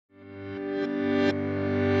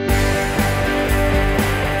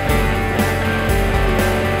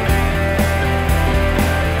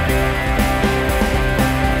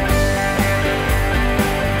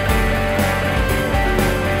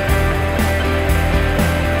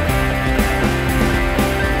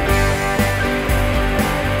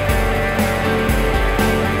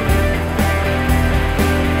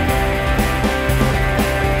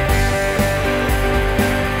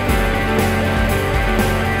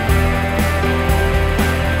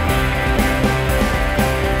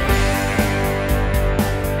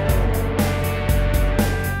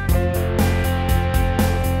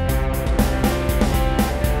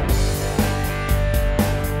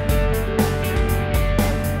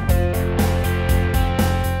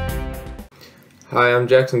Hi, I'm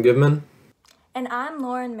Jackson Goodman, And I'm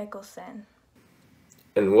Lauren Mickelson.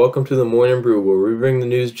 and welcome to the Morning Brew, where we bring the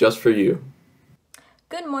news just for you.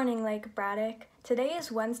 Good morning, Lake Braddock. Today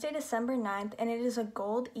is Wednesday, December 9th, and it is a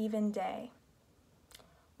gold even day.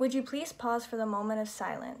 Would you please pause for the moment of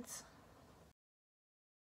silence?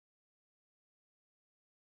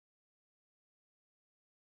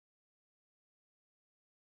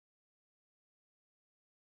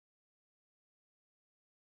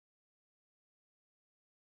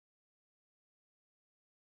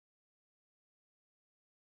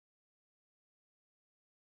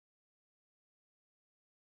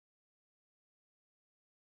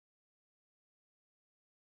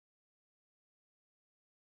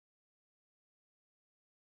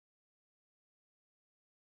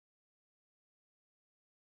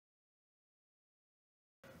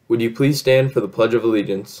 Would you please stand for the Pledge of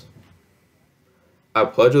Allegiance? I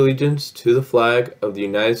pledge allegiance to the flag of the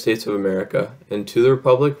United States of America and to the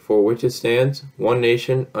republic for which it stands, one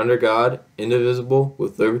nation, under God, indivisible,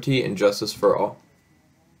 with liberty and justice for all.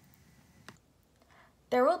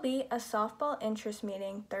 There will be a softball interest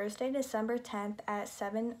meeting Thursday, December 10th at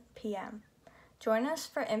 7 p.m. Join us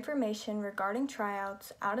for information regarding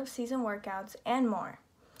tryouts, out-of-season workouts, and more.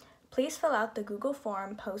 Please fill out the Google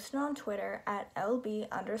form posted on Twitter at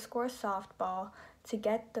LB_softball to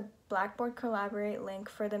get the Blackboard Collaborate link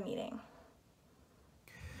for the meeting.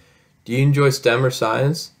 Do you enjoy STEM or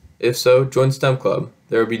science? If so, join STEM Club.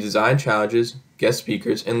 There will be design challenges, guest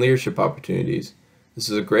speakers, and leadership opportunities. This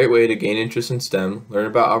is a great way to gain interest in STEM, learn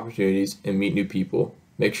about opportunities, and meet new people.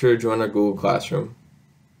 Make sure to join our Google Classroom.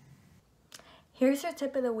 Here's your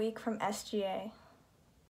tip of the week from SGA.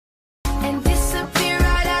 And disappear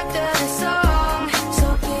right after the song.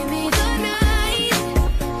 So give me the night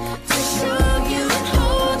to show you and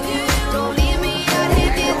hold you. Don't leave me out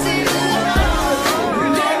here dancing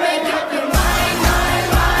alone. Can't make up your mind.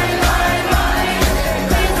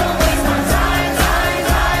 Please don't waste my time.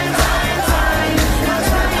 Now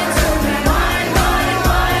trying to rewind.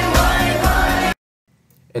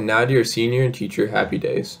 And now to your senior and teacher happy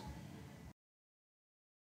days.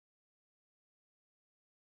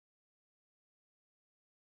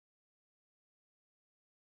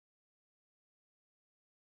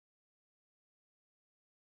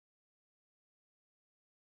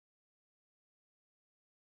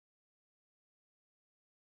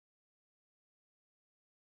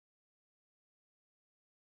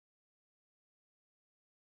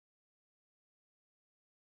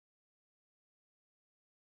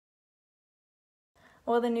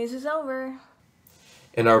 Well, the news is over.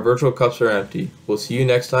 And our virtual cups are empty. We'll see you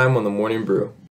next time on the Morning Brew.